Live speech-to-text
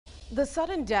The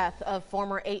sudden death of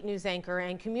former 8 News anchor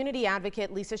and community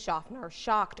advocate Lisa Schaffner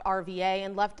shocked RVA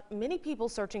and left many people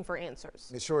searching for answers.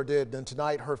 It sure did. And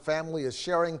tonight, her family is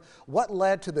sharing what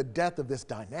led to the death of this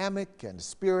dynamic and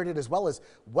spirited as well as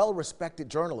well-respected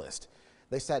journalist.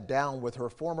 They sat down with her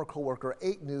former co-worker,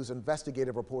 8 News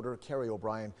investigative reporter Carrie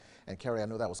O'Brien. And Carrie, I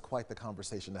know that was quite the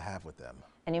conversation to have with them.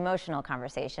 An emotional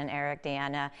conversation, Eric,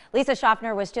 Deanna. Lisa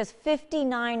Schaffner was just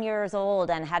 59 years old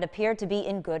and had appeared to be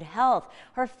in good health.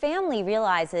 Her family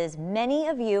realizes many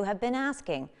of you have been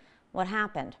asking what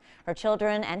happened. Her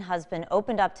children and husband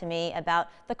opened up to me about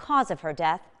the cause of her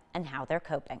death and how they're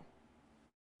coping.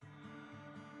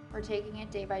 We're taking it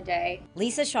day by day.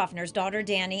 Lisa Schaffner's daughter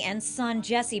Danny and son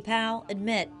Jesse Powell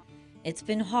admit it's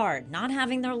been hard not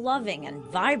having their loving and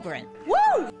vibrant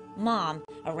mom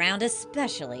around,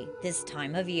 especially this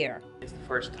time of year. It's the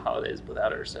first holidays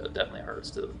without her, so it definitely hurts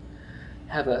to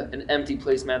have an empty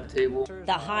placement at the table.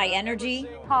 The high energy.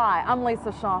 Hi, I'm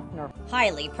Lisa Schaffner.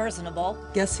 Highly personable.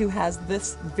 Guess who has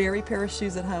this very pair of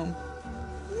shoes at home?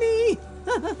 Me!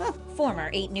 Former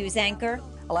 8 News anchor.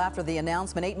 Well, after the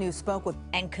announcement, 8 News spoke with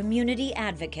and community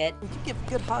advocate. You give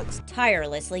good hugs.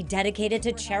 Tirelessly dedicated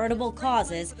to charitable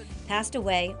causes, passed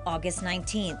away August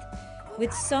 19th.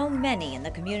 With so many in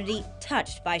the community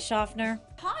touched by Schaffner,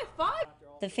 High five!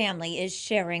 The family is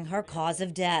sharing her cause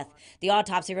of death. The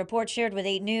autopsy report shared with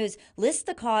 8 News lists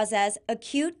the cause as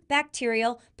acute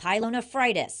bacterial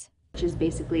pyelonephritis, Which is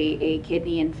basically a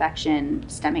kidney infection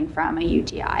stemming from a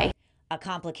UTI. a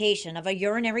complication of a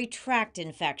urinary tract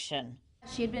infection.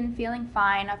 She had been feeling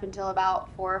fine up until about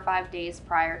 4 or 5 days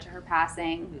prior to her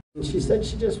passing. She said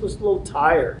she just was a little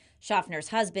tired. Schaffner's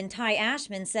husband, Ty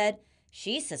Ashman, said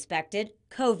she suspected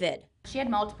COVID. She had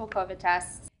multiple COVID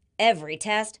tests. Every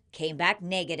test came back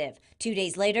negative. 2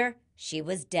 days later, she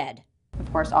was dead. Of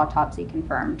course, autopsy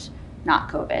confirmed not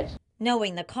COVID.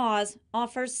 Knowing the cause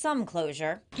offers some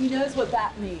closure. He knows what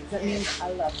that means. That means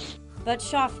I love you. But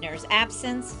Schaffner's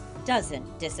absence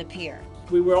doesn't disappear.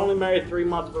 We were only married 3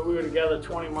 months, but we were together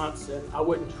 20 months, and I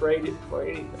wouldn't trade it for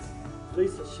anything.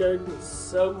 Lisa showed me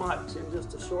so much in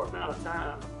just a short amount of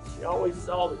time. She always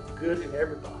saw the good in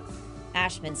everybody.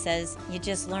 Ashman says you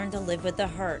just learn to live with the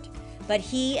hurt. But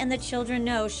he and the children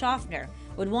know Schaffner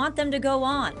would want them to go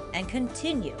on and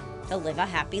continue to live a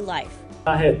happy life.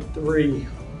 I had 3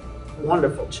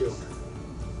 wonderful children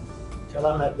till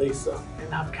I met Lisa,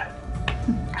 and I've got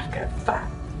 5.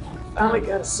 Finally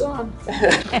got a son.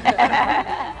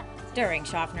 During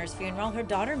Schaffner's funeral, her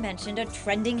daughter mentioned a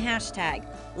trending hashtag,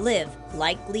 Live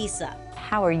Like Lisa.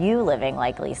 How are you living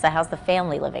like Lisa? How's the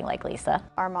family living like Lisa?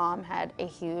 Our mom had a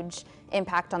huge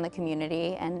impact on the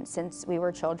community, and since we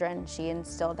were children, she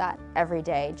instilled that every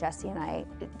day. Jesse and I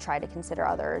try to consider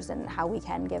others and how we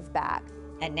can give back.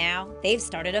 And now they've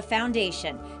started a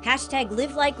foundation, hashtag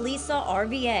Live Like Lisa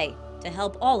RVA, to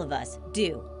help all of us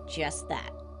do just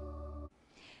that.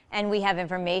 And we have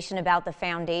information about the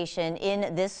foundation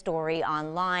in this story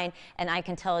online. And I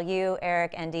can tell you,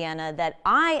 Eric and Deanna, that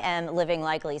I am living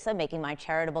like Lisa, making my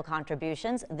charitable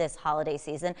contributions this holiday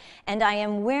season. And I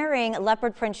am wearing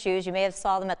leopard print shoes. You may have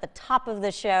saw them at the top of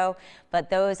the show, but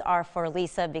those are for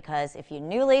Lisa because if you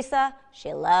knew Lisa,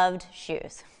 she loved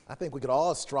shoes. I think we could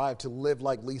all strive to live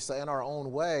like Lisa in our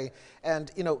own way.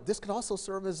 And, you know, this could also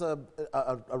serve as a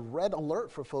red alert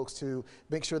for folks to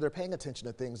make sure they're paying attention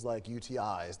to things like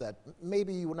UTIs that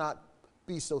maybe you would not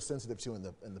be so sensitive to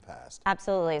in the past.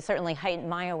 Absolutely. It certainly heightened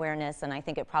my awareness, and I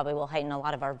think it probably will heighten a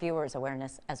lot of our viewers'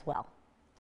 awareness as well.